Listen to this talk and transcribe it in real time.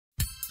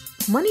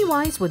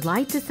MoneyWise would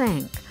like to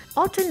thank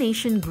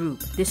AutoNation Group,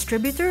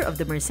 distributor of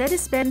the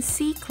Mercedes-Benz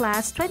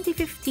C-Class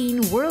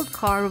 2015 World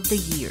Car of the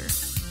Year.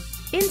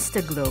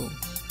 Instaglow.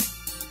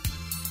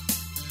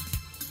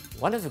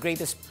 One of the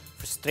greatest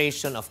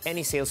frustration of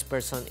any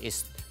salesperson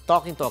is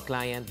talking to a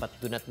client but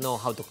do not know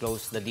how to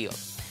close the deal.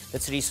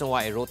 That's the reason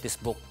why I wrote this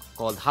book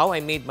called How I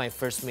Made My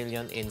First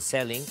Million in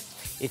Selling.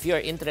 If you are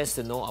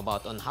interested to know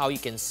about on how you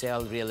can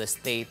sell real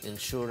estate,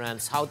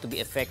 insurance, how to be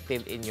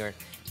effective in your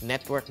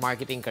network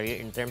marketing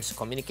career in terms of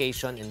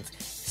communication and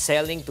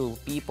selling to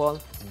people,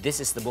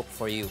 this is the book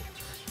for you.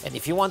 And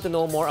if you want to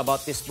know more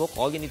about this book,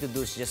 all you need to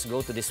do is just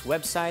go to this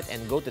website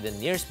and go to the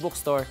nearest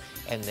bookstore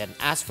and then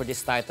ask for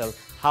this title,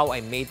 How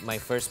I Made My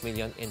First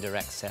Million in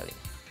Direct Selling.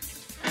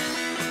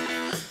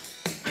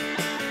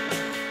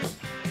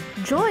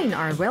 Join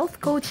our wealth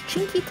coach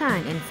Chinkee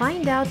Tan and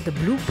find out the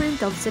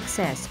blueprint of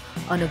success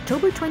on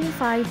October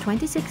 25,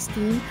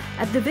 2016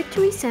 at the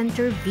Victory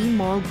Center, V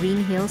Mall,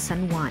 Green Hills,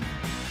 San Juan.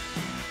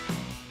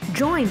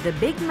 Join the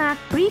Big Mac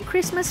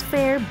Pre-Christmas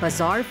Fair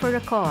Bazaar for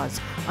a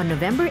Cause on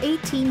November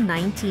 18,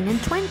 19,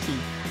 and 20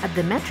 at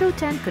the Metro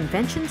 10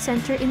 Convention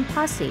Center in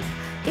Pasig.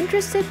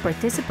 Interested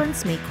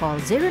participants may call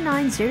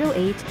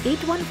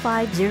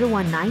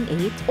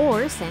 0908-815-0198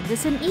 or send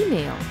us an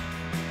email.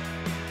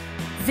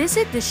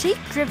 Visit the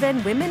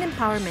Chic-driven Women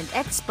Empowerment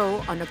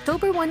Expo on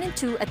October 1 and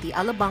 2 at the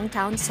Alabang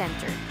Town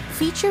Center,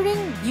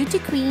 featuring beauty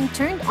queen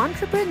turned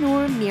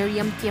entrepreneur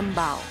Miriam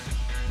Tiambao.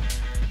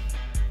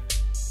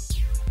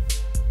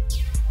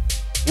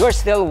 You're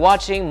still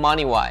watching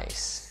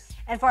MoneyWise.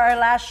 And for our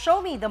last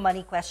Show Me the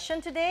Money question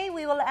today,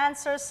 we will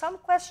answer some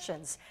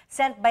questions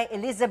sent by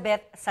Elizabeth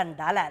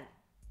Sandalan.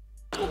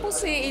 Ako po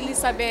si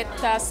Elizabeth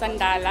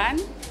Sandalan.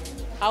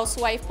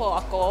 Housewife po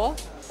ako.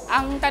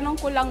 Ang tanong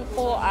ko lang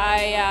po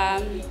ay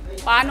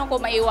paano ko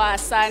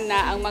maiwasan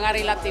na ang mga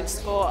relatives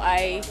ko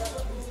ay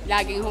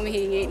laging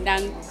humihingi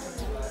ng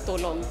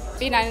tulong,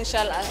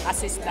 financial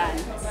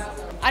assistance.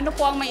 Ano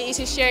po ang may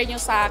isi-share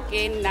nyo sa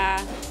akin na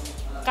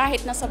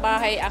kahit nasa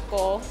bahay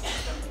ako,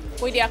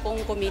 pwede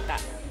akong kumita?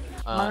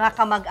 Mga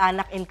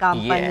kamag-anak in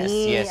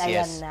company, yes.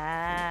 ayan na.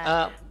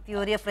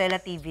 Theory of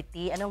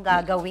relativity, anong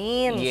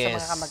gagawin sa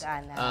mga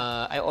kamag-anak?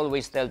 I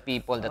always tell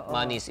people that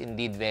money is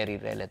indeed very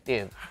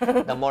relative.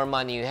 The more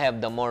money you have,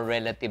 the more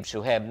relatives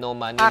you have. No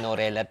money, no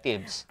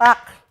relatives.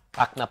 Pak.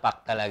 Pak na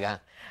pak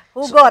talaga.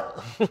 Hugot.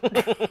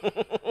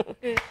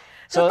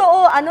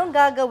 Totoo, anong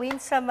gagawin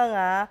sa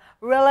mga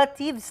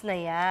relatives na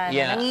yan?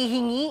 Yeah.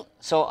 Nangihingi?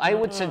 So I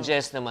would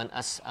suggest naman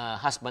as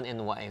husband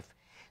and wife,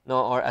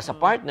 no, or as a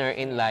partner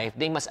in life,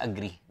 they must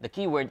agree. The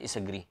key word is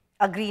agree.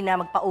 Agree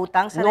na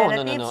magpautang sa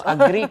relatives? No.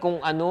 Agree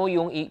kung ano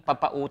yung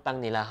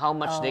ipapautang nila, how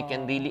much they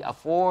can really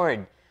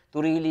afford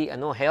to really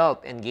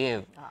help and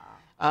give.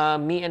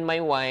 Me and my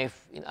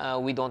wife,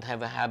 we don't have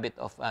a habit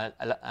of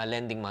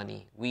lending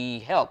money.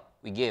 We help,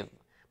 we give,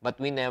 but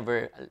we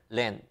never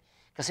lend.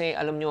 Kasi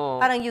alam nyo...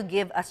 Parang you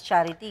give as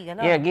charity,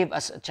 gano'n? Yeah, give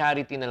as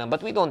charity na lang.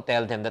 But we don't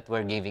tell them that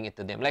we're giving it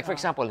to them. Like for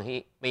example,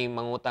 may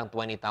mangutang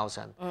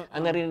 20,000.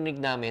 Ang narinig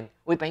namin,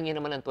 uy, pahingi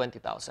naman ng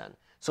 20,000.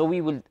 So we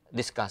will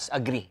discuss,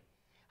 agree.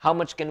 How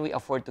much can we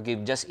afford to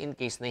give just in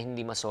case na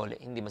hindi masole,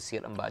 hindi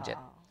masira ang budget?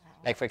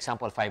 Like for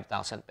example, 5,000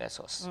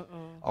 pesos.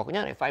 O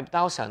kunyari,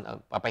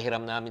 5,000,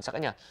 papahiram namin sa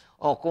kanya.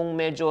 O kung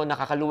medyo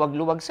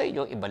nakakaluwag-luwag sa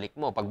iyo, ibalik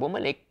mo. Pag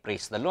bumalik,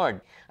 praise the Lord.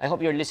 I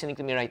hope you're listening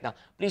to me right now.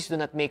 Please do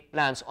not make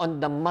plans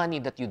on the money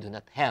that you do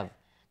not have.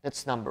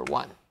 That's number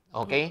one.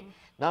 Okay?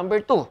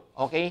 Number two,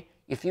 okay?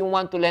 If you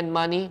want to lend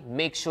money,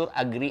 make sure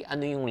agree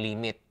ano yung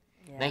limit.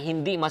 Na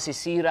hindi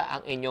masisira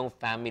ang inyong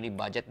family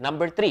budget.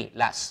 Number three,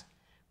 last.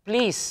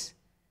 Please,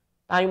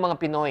 tayong mga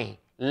Pinoy,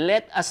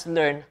 let us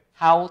learn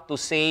how to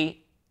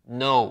say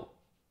no.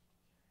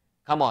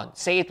 Come on,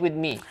 say it with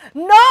me.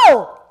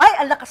 No! Ay,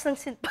 ang lakas ng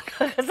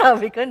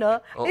pagkakasabi ko, no?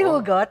 May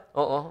hugot.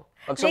 Oo.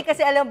 Hindi kasi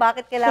alam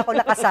bakit kailangan ko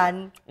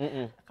lakasan.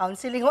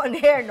 Counseling on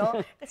air, no?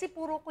 Kasi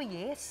puro ko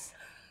yes.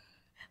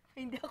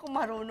 Hindi ako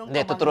marunong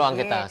Hindi, tuturuan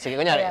kita. Sige,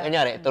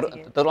 kunyari,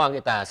 tuturuan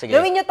kita. Sige.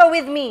 Gawin niyo to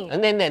with me.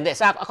 Hindi.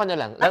 Ako na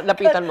lang.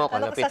 Lapitan mo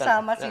ako. Ano ko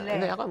sasama sila eh.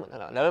 Hindi, ako.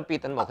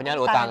 Lapitan mo.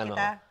 Kunyari, utangan mo.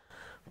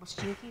 Boss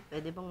Chinkee,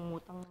 pwede bang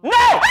umutang?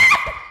 No!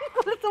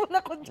 Kulito na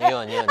ko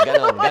dyan. Yun.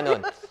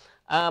 Ganon.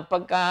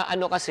 Pagka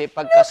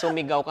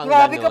sumigaw kang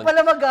Grabe ganon. ka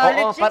pala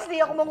magalit, Chicks.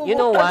 Hindi ako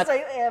mangungutang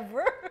sa'yo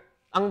ever.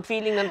 Ang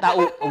feeling ng tao,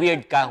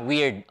 weird ka,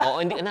 weird. Oo,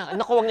 hindi,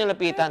 naku, huwag niyo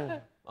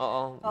lapitan.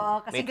 Oo,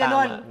 kasi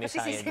ganon.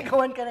 Kasi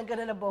sisigawan ka ng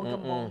ganon na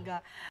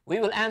bongga-bongga. We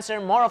will answer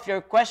more of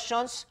your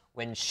questions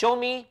when Show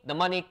Me the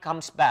Money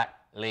comes back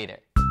later.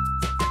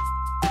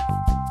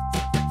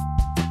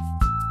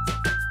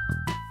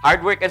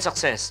 Hard work and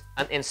success,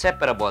 an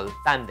inseparable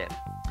tandem.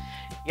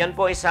 Yan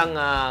po isang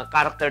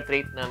character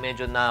trait na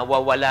medyo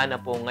nawawala na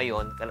po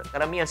ngayon.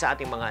 Karamihan sa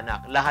ating mga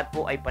anak, lahat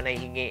po ay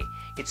panayhingi.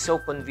 It's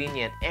so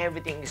convenient.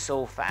 Everything is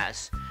so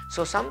fast.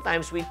 So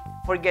sometimes we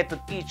forget to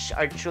teach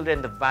our children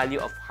the value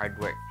of hard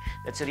work.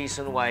 That's the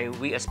reason why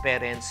we as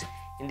parents,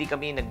 hindi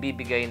kami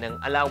nagbibigay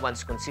ng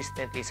allowance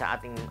consistently sa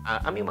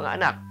aming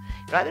mga anak.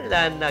 Rather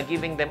than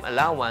giving them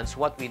allowance,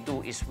 what we do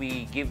is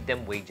we give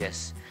them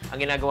wages.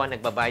 Ang ginagawa,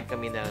 nagbabayad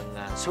kami ng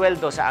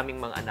sweldo sa aming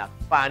mga anak.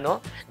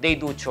 Paano? They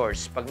do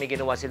chores. Pag may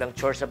ginawa silang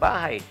chores sa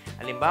bahay,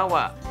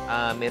 halimbawa,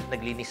 may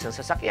naglinis ng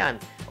sasakyan,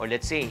 or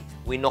let's say,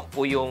 winok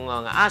po yung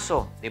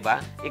aso, di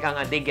ba? Ika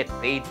nga, they get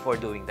paid for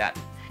doing that.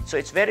 So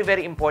it's very,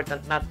 very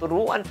important na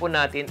turuan po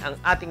natin ang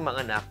ating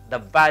mga anak the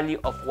value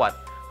of what?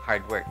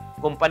 Hard work.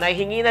 Kung panay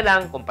hingi na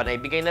lang, kung panay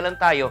bigay na lang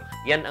tayo,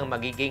 yan ang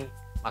magiging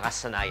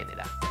makasanayan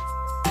nila.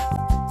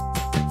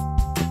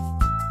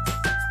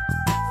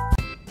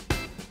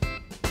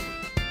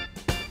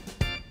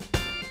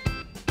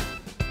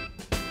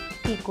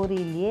 Pico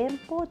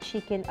Rilliempo,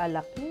 chicken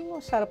alaking.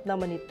 Sarap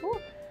naman ito.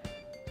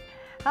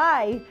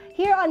 Hi!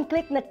 Here on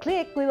Click na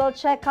Click, we will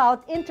check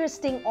out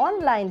interesting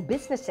online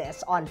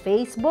businesses on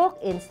Facebook,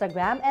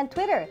 Instagram, and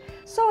Twitter.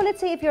 So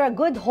let's say if you're a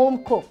good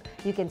home cook,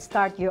 you can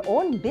start your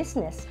own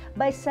business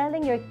by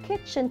selling your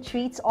kitchen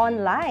treats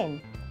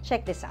online.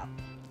 Check this out.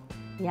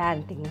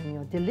 Yan, tingnan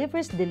nyo.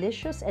 Delivers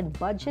delicious and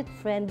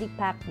budget-friendly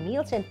packed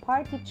meals and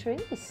party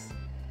trays.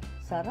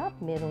 Sarap.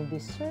 Merong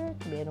dessert,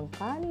 merong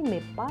kanin,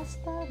 may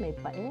pasta, may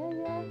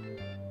paella.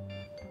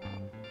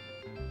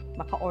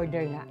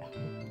 Maka-order nga.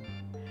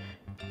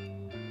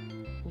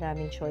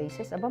 Daming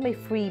choices. Aba, may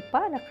free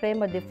pa na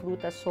crema de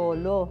fruta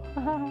solo.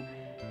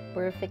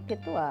 Perfect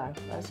ito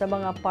sa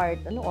mga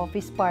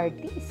office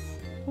parties.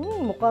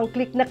 Mukhang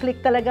click na click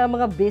talaga ang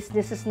mga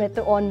businesses na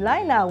ito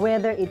online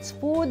whether it's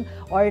food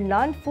or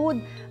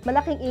non-food.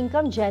 Malaking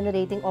income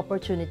generating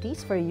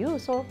opportunities for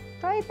you. So,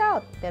 try it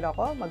out. Pero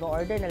ako,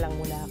 mag-order na lang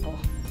muna ako.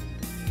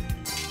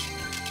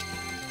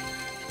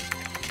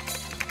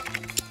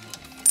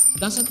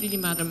 Doesn't really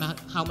matter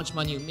how much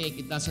money you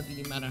make. It doesn't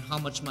really matter how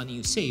much money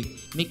you save.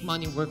 Make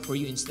money work for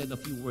you instead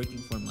of you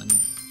working for money.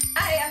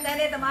 Hi, I'm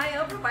Nene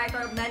Tamayo, proprietor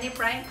of Nani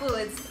Prime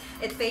Foods.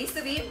 It pays to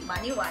be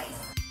money-wise.